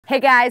Hey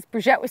guys,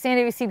 Bridget with San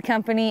Diego Seed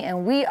Company,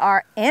 and we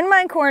are in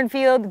my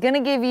cornfield, gonna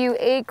give you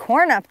a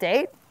corn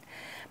update.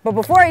 But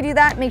before I do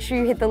that, make sure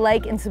you hit the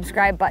like and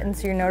subscribe button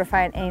so you're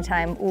notified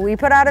anytime we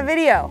put out a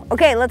video.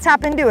 Okay, let's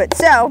hop into it.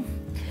 So,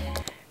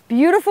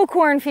 beautiful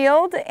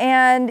cornfield,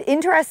 and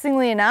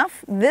interestingly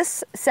enough,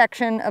 this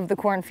section of the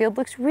cornfield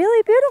looks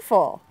really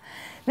beautiful.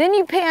 Then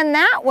you pan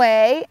that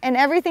way and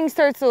everything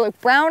starts to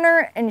look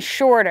browner and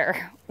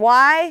shorter.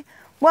 Why?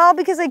 Well,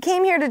 because I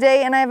came here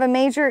today and I have a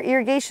major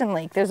irrigation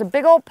leak. There's a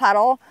big old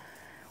puddle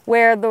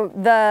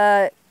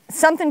where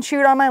something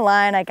chewed on my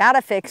line. I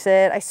gotta fix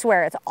it. I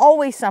swear, it's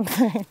always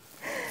something.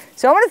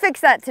 So I'm gonna fix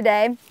that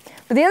today.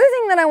 But the other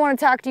thing that I wanna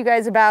talk to you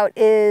guys about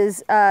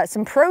is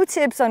some pro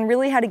tips on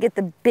really how to get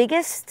the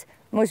biggest,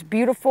 most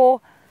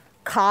beautiful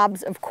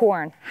cobs of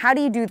corn. How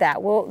do you do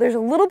that? Well, there's a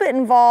little bit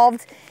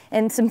involved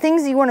and some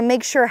things that you wanna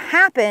make sure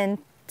happen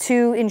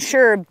to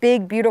ensure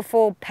big,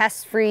 beautiful,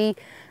 pest-free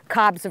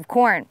cobs of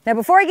corn. Now,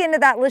 before I get into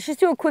that, let's just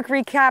do a quick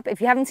recap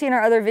if you haven't seen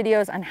our other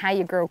videos on how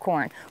you grow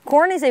corn.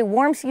 Corn is a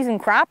warm season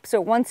crop,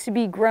 so it wants to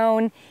be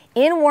grown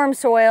in warm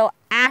soil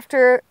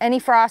after any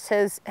frost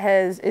is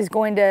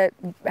going to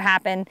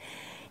happen,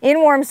 in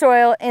warm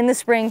soil in the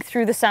spring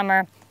through the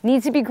summer.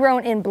 Needs to be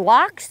grown in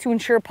blocks to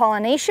ensure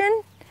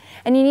pollination,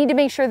 and you need to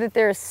make sure that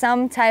there is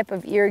some type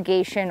of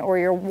irrigation or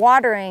you're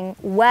watering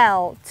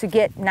well to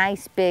get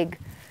nice, big,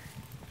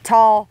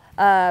 tall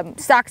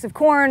stalks of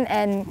corn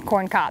and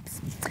corn cobs.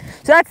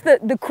 So that's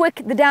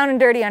the down and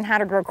dirty on how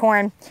to grow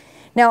corn.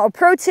 Now, a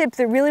pro tip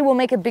that really will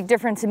make a big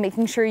difference in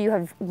making sure you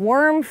have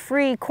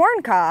worm-free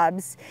corn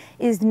cobs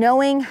is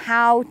knowing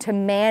how to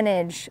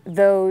manage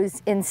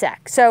those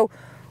insects. So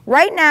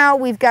right now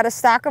we've got a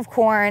stalk of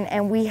corn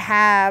and we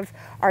have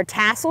our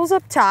tassels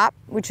up top,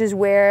 which is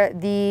where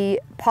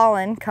the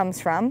pollen comes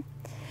from.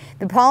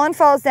 The pollen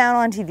falls down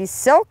onto these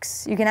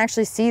silks. You can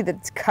actually see that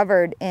it's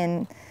covered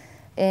in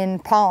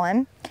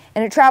pollen,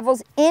 and it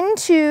travels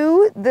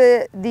into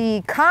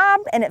the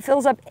cob and it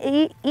fills up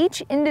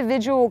each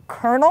individual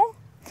kernel,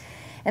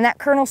 and that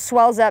kernel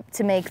swells up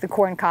to make the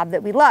corn cob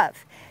that we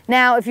love.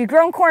 Now, if you've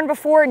grown corn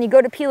before and you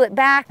go to peel it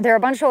back, there are a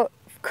bunch of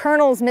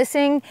kernels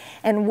missing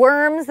and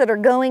worms that are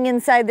going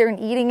inside there and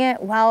eating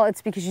it. Well,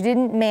 it's because you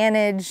didn't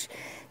manage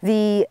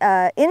the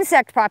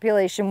insect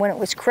population when it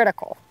was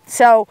critical.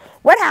 So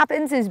what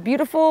happens is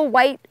beautiful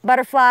white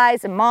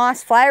butterflies and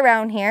moths fly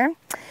around here.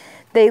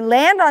 They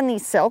land on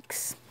these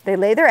silks, they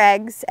lay their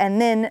eggs, and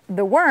then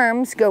the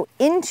worms go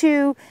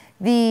into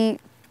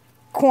the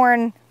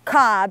corn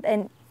cob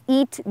and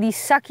eat the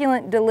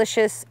succulent,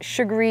 delicious,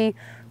 sugary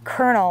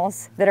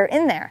kernels that are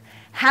in there.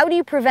 How do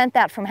you prevent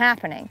that from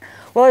happening?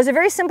 Well, there's a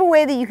very simple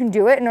way that you can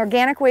do it, an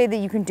organic way that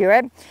you can do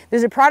it.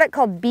 There's a product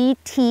called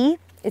BT.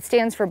 It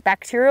stands for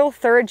bacterial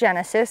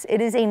thurogenesis.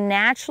 It is a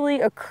naturally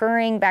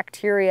occurring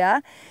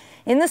bacteria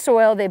in the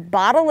soil. They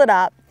bottle it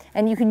up,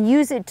 and you can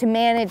use it to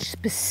manage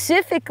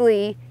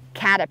specifically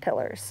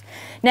caterpillars.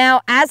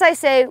 Now, as I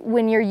say,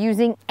 when you're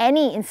using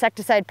any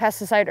insecticide,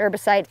 pesticide,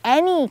 herbicide,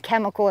 any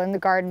chemical in the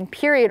garden,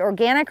 period,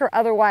 organic or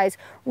otherwise,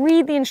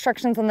 read the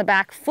instructions on the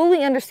back,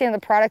 fully understand the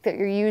product that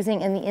you're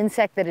using and the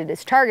insect that it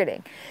is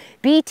targeting.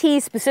 BT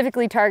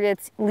specifically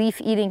targets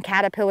leaf-eating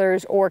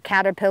caterpillars or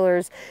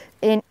caterpillars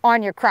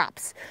on your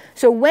crops.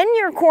 So when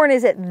your corn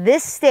is at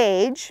this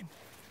stage,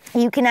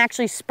 you can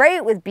actually spray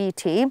it with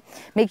BT,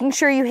 making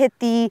sure you hit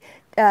the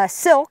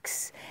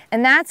silks,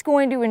 and that's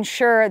going to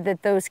ensure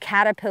that those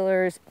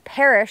caterpillars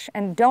perish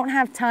and don't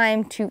have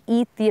time to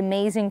eat the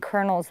amazing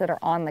kernels that are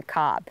on the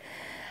cob.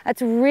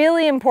 That's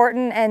really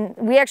important, and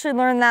we actually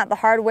learned that the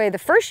hard way. The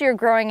first year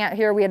growing out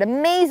here, we had an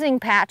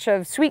amazing patch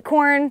of sweet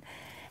corn.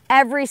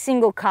 Every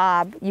single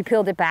cob, you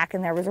peeled it back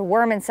and there was a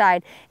worm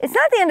inside. It's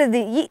not the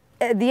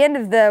end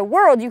of the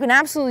world. You can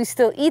absolutely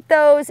still eat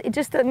those. It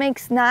just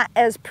makes not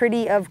as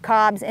pretty of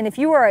cobs, and if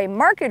you are a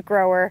market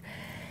grower,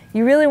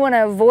 you really want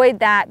to avoid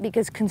that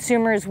because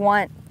consumers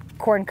want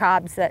corn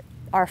cobs that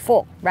are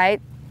full,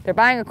 right? They're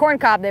buying a corn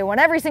cob, they want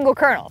every single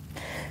kernel.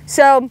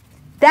 So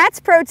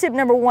that's pro tip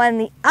number one.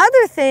 The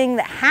other thing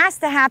that has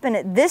to happen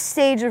at this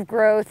stage of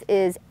growth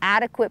is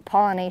adequate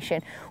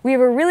pollination. We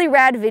have a really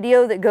rad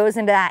video that goes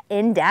into that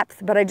in depth,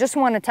 but I just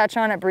want to touch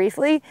on it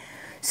briefly.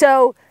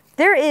 So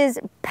there is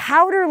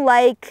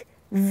powder-like,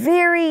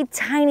 very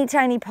tiny,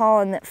 tiny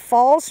pollen that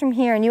falls from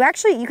here, and you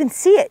can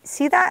see it.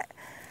 See that?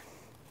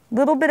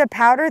 Little bit of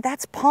powder,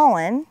 that's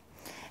pollen,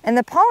 and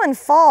the pollen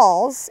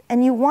falls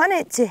and you want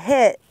it to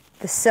hit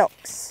the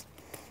silks.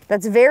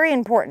 That's very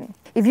important.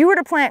 If you were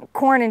to plant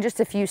corn in just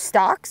a few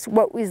stalks,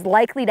 what is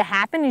likely to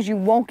happen is you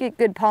won't get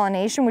good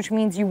pollination, which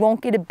means you won't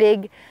get a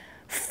big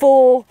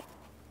full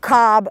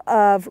cob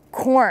of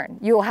corn.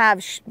 You'll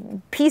have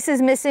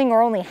pieces missing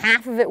or only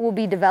half of it will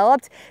be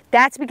developed.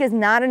 That's because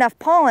not enough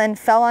pollen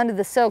fell onto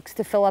the silks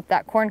to fill up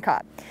that corn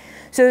cob.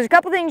 So there's a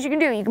couple things you can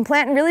do. You can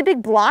plant in really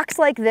big blocks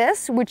like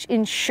this, which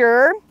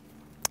ensure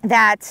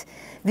that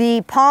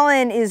the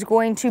pollen is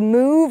going to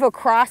move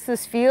across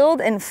this field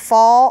and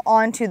fall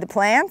onto the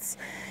plants.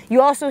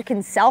 You also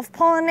can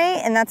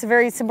self-pollinate, and that's a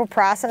very simple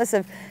process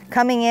of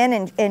coming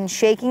in and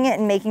shaking it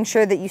and making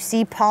sure that you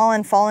see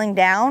pollen falling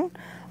down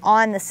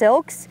on the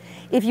silks.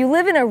 If you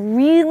live in a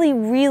really,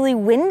 really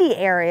windy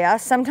area,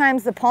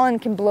 sometimes the pollen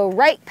can blow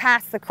right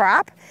past the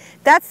crop.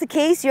 If that's the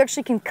case, you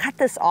actually can cut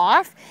this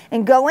off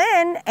and go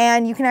in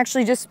and you can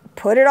actually just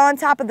put it on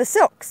top of the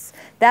silks.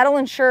 That'll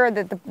ensure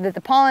that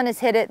the pollen has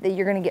hit it, that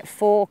you're gonna get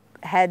full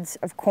heads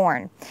of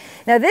corn.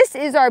 Now this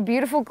is our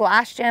beautiful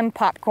glass gem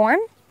popcorn.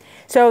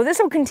 So this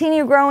will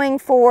continue growing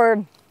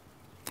for,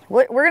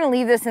 we're gonna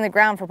leave this in the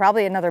ground for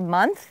probably another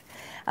month.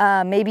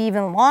 Maybe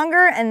even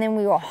longer, and then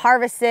we will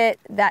harvest it.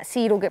 That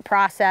seed will get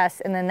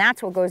processed, and then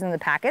that's what goes in the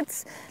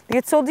packets that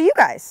get sold to you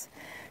guys.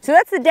 So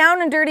that's the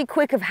down and dirty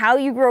quick of how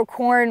you grow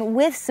corn,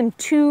 with some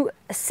 2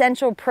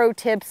 essential pro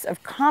tips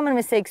of common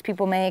mistakes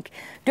people make.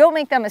 Don't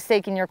make that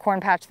mistake in your corn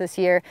patch this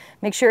year.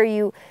 Make sure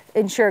you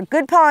ensure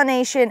good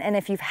pollination, and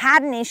if you've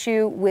had an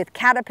issue with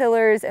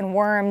caterpillars and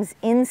worms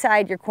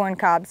inside your corn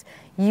cobs,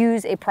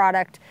 use a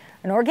product,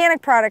 an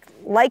organic product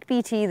like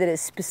BT that is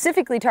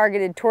specifically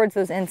targeted towards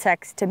those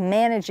insects to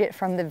manage it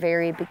from the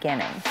very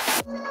beginning.